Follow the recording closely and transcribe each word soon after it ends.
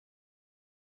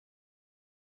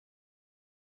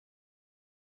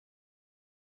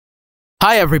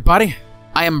Hi everybody,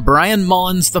 I am Brian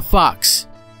Mullins the Fox.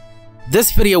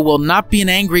 This video will not be an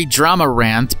angry drama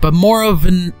rant, but more of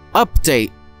an update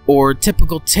or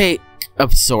typical take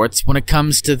of sorts when it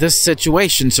comes to this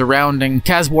situation surrounding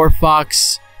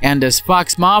Caswarfox and his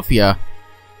Fox Mafia,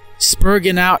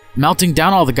 spurging out, melting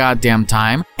down all the goddamn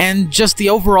time, and just the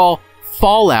overall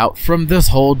fallout from this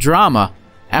whole drama.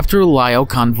 After Lyle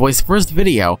Convoy's first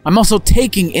video, I'm also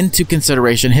taking into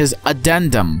consideration his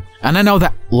addendum. And I know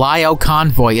that Lyle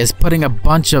Convoy is putting a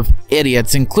bunch of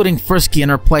idiots, including Frisky, in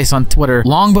her place on Twitter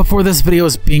long before this video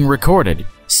is being recorded.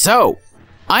 So,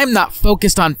 I'm not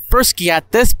focused on Frisky at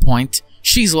this point.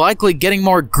 She's likely getting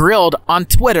more grilled on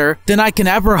Twitter than I can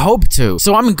ever hope to.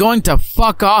 So I'm going to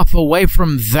fuck off away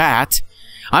from that.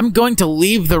 I'm going to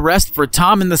leave the rest for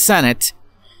Tom in the Senate.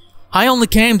 I only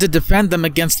came to defend them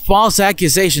against false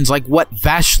accusations like what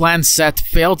Vashlanset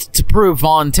failed to prove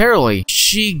voluntarily.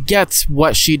 She gets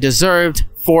what she deserved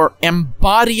for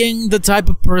embodying the type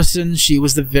of person she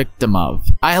was the victim of.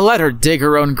 I let her dig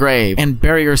her own grave and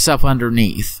bury herself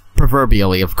underneath.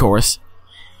 Proverbially, of course.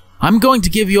 I'm going to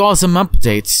give you all some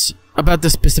updates about the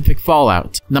specific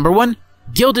fallout. Number 1,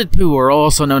 Gilded Poo, or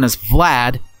also known as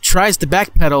Vlad, tries to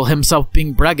backpedal himself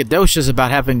being braggadocious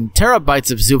about having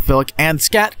terabytes of zoophilic and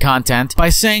scat content by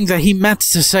saying that he meant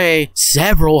to say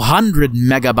several hundred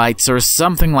megabytes or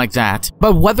something like that.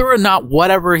 But whether or not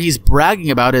whatever he's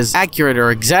bragging about is accurate or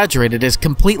exaggerated is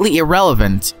completely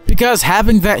irrelevant, because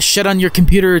having that shit on your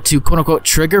computer to quote-unquote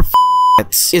trigger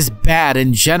is bad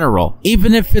in general,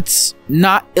 even if it's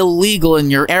not illegal in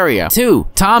your area. 2.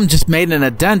 Tom just made an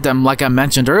addendum like I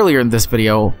mentioned earlier in this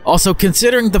video, also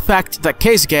considering the fact that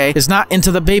Keisuke is not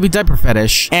into the baby diaper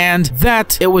fetish, and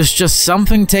that it was just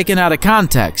something taken out of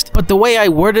context. But the way I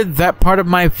worded that part of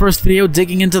my first video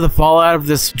digging into the fallout of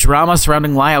this drama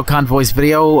surrounding Lyle Convoy's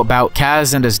video about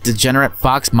Kaz and his degenerate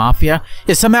Fox Mafia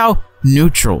is somehow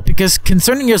neutral, because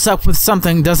concerning yourself with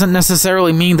something doesn't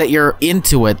necessarily mean that you're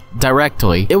into it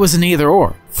directly. It was an either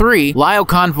or. 3. Lyle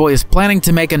Convoy is planning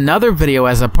to make another video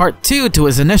as a part 2 to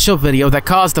his initial video that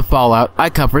caused the fallout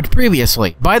I covered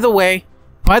previously. By the way,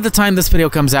 by the time this video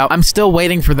comes out, I'm still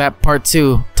waiting for that part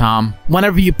 2, Tom.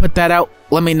 Whenever you put that out,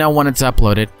 let me know when it's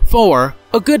uploaded. 4.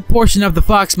 A good portion of the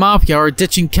Fox Mafia are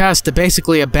ditching Kaz to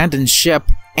basically abandon ship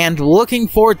and looking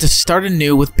forward to start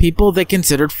anew with people they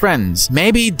considered friends.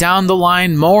 Maybe down the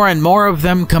line, more and more of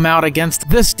them come out against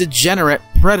this degenerate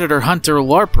predator hunter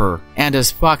LARPer and his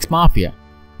Fox Mafia.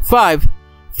 5.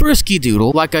 Frisky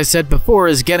Doodle, like I said before,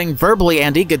 is getting verbally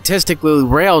and egotistically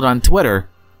railed on Twitter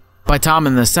by Tom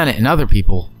in the Senate and other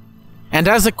people. And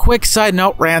as a quick side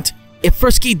note rant, if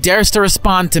Frisky dares to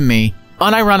respond to me,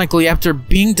 unironically after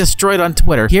being destroyed on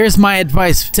Twitter, here's my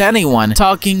advice to anyone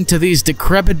talking to these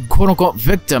decrepit quote-unquote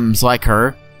victims like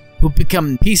her, who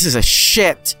become pieces of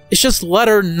shit. It's just let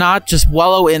her not just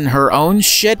wallow in her own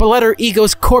shit, but let her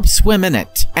ego's corpse swim in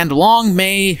it. And long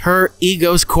may her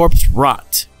ego's corpse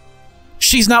rot.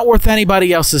 She's not worth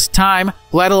anybody else's time,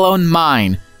 let alone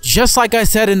mine, just like I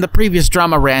said in the previous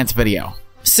drama rant video.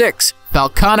 6.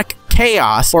 Falconic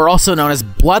Chaos, or also known as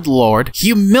Bloodlord,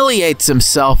 humiliates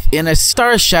himself in a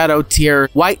Star Shadow tier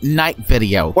White Knight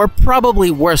video, or probably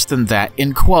worse than that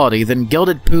in quality than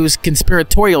Gilded Poo's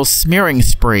conspiratorial smearing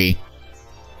spree.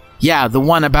 Yeah, the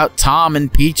one about Tom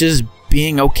and Peaches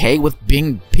being okay with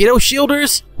being pedo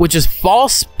shielders, which is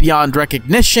false beyond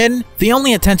recognition. The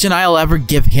only attention I'll ever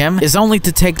give him is only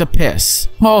to take the piss.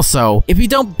 Also, if you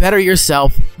don't better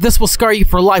yourself, this will scar you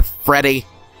for life, Freddy.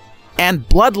 And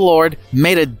Bloodlord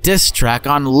made a diss track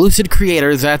on Lucid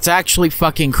Creator that's actually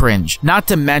fucking cringe. Not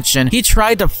to mention, he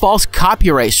tried to false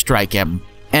copyright strike him.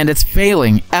 And it's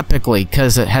failing epically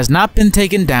because it has not been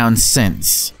taken down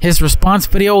since. His response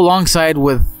video alongside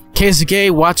with Keisuke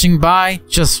watching by,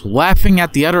 just laughing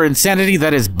at the utter insanity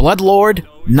that is Bloodlord.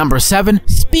 Number 7.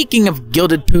 Speaking of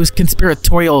Gilded Poo's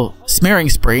conspiratorial smearing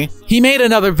spree, he made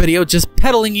another video just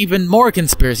peddling even more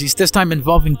conspiracies, this time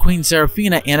involving Queen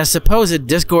Seraphina in a supposed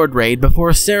Discord raid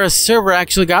before Sarah's server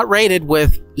actually got raided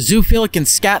with zoophilic and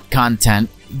scat content.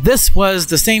 This was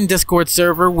the same Discord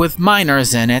server with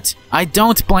minors in it. I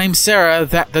don't blame Sarah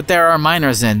that there are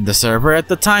minors in the server at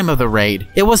the time of the raid.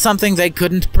 It was something they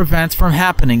couldn't prevent from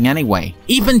happening anyway.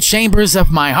 Even Chambers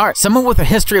of My Heart, someone with a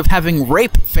history of having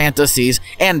rape fantasies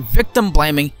and victim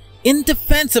blaming in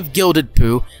defense of Gilded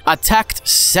Poo, attacked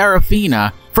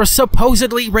Seraphina for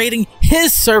supposedly raiding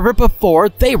his server before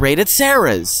they raided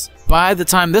Sarah's. By the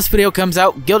time this video comes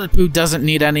out, Gilded Poo doesn't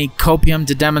need any copium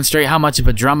to demonstrate how much of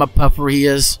a drama puffer he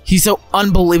is. He's so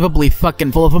unbelievably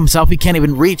fucking full of himself he can't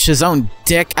even reach his own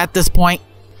dick at this point.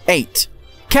 8.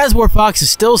 Caswarfox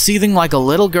is still seething like a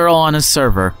little girl on his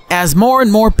server, as more and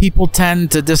more people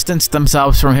tend to distance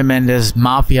themselves from him and his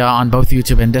Mafia on both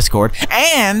YouTube and Discord.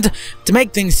 And to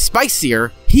make things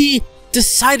spicier, he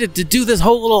decided to do this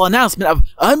whole little announcement of,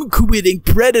 I'm quitting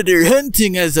predator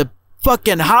hunting as a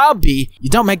fucking hobby. You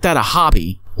don't make that a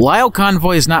hobby. Lyle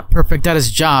Convoy is not perfect at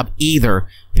his job either,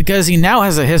 because he now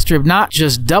has a history of not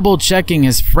just double-checking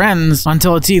his friends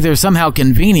until it's either somehow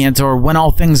convenient or when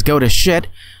all things go to shit.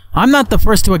 I'm not the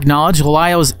first to acknowledge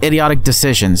Lyle's idiotic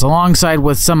decisions, alongside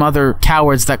with some other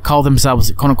cowards that call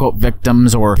themselves quote-unquote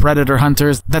victims or predator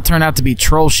hunters that turn out to be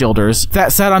troll shielders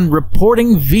that sat on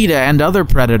reporting Vita and other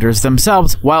predators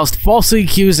themselves whilst falsely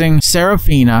accusing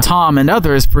Serafina, Tom, and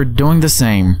others for doing the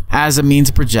same, as a means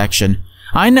of projection.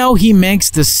 I know he makes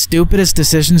the stupidest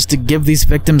decisions to give these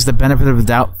victims the benefit of the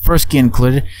doubt, Fursky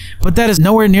included, but that is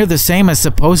nowhere near the same as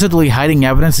supposedly hiding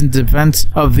evidence in defense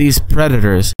of these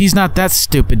predators. He's not that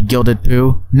stupid, Gilded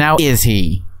Poo. Now is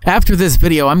he? After this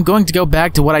video, I'm going to go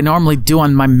back to what I normally do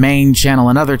on my main channel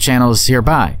and other channels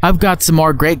hereby. I've got some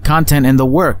more great content in the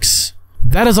works.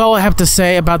 That is all I have to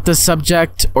say about this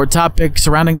subject or topic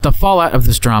surrounding the fallout of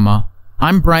this drama.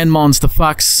 I'm Brian Mullins the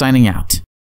Fox, signing out.